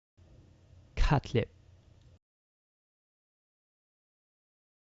cat lip.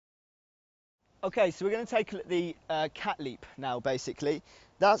 Okay, so we're going to take a look at the cat leap now, basically.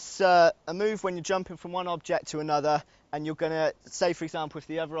 That's a move when you're jumping from one object to another, and you're going to, say for example, if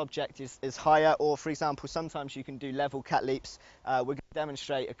the other object is higher, or for example, sometimes you can do level cat leaps. We're going to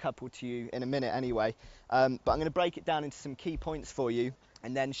demonstrate a couple to you in a minute anyway, but I'm going to break it down into some key points for you,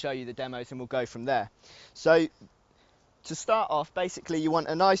 and then show you the demos, and we'll go from there. So, to start off, basically you want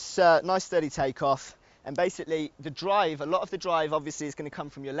a nice steady takeoff, and basically the drive, a lot of the drive obviously is going to come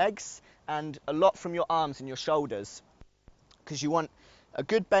from your legs, and a lot from your arms and your shoulders, because you want a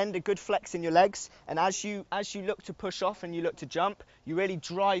good bend, a good flex in your legs, and as you look to push off and you look to jump, you really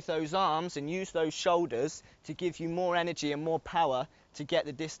drive those arms and use those shoulders to give you more energy and more power to get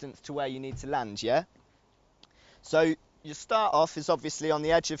the distance to where you need to land, yeah? So your start off is obviously on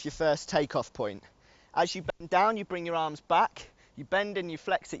the edge of your first takeoff point. As you bend down, you bring your arms back, you bend and you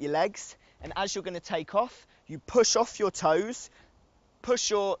flex at your legs, and as you're going to take off, you push off your toes,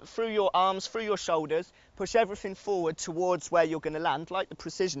 push through your arms, through your shoulders, push everything forward towards where you're going to land, like the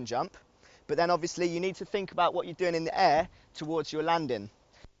precision jump. But then obviously you need to think about what you're doing in the air towards your landing.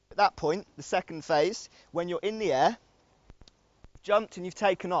 At that point, the second phase, when you're in the air, you've jumped and you've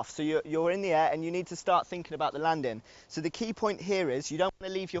taken off, so you're in the air and you need to start thinking about the landing. So the key point here is you don't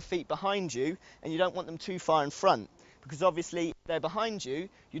want to leave your feet behind you, and you don't want them too far in front, because obviously if they're behind you,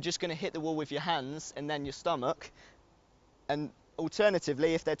 you're just going to hit the wall with your hands and then your stomach, and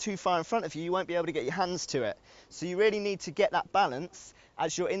alternatively, if they're too far in front of you, you won't be able to get your hands to it. So you really need to get that balance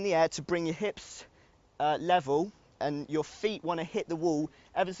as you're in the air to bring your hips level, and your feet want to hit the wall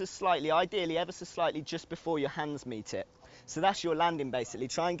ever so slightly, ideally ever so slightly just before your hands meet it. So that's your landing basically.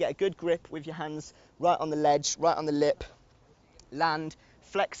 Try and get a good grip with your hands right on the ledge, right on the lip. Land,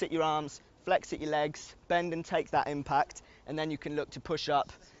 flex at your arms, flex at your legs, bend and take that impact, and then you can look to push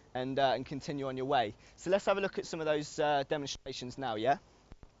up and continue on your way. So let's have a look at some of those demonstrations now, yeah?